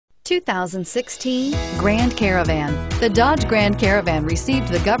2016 Grand Caravan. The Dodge Grand Caravan received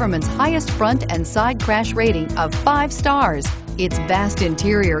the government's highest front and side crash rating of 5 stars. Its vast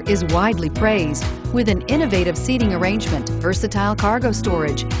interior is widely praised, with an innovative seating arrangement, versatile cargo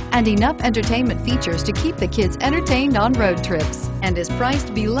storage, and enough entertainment features to keep the kids entertained on road trips, and is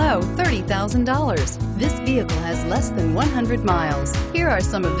priced below $30,000. This vehicle has less than 100 miles. Here are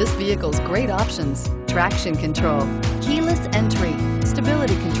some of this vehicle's great options: traction control, keyless entry,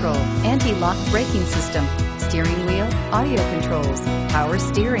 stability control, anti-lock braking system, steering wheel audio controls, power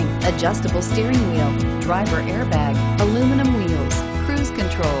steering, adjustable steering wheel, driver airbag, aluminum wheels, cruise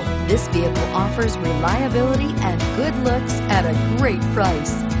control. This vehicle offers reliability and good looks at a great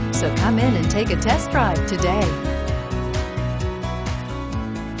price. So come in and take a test drive today.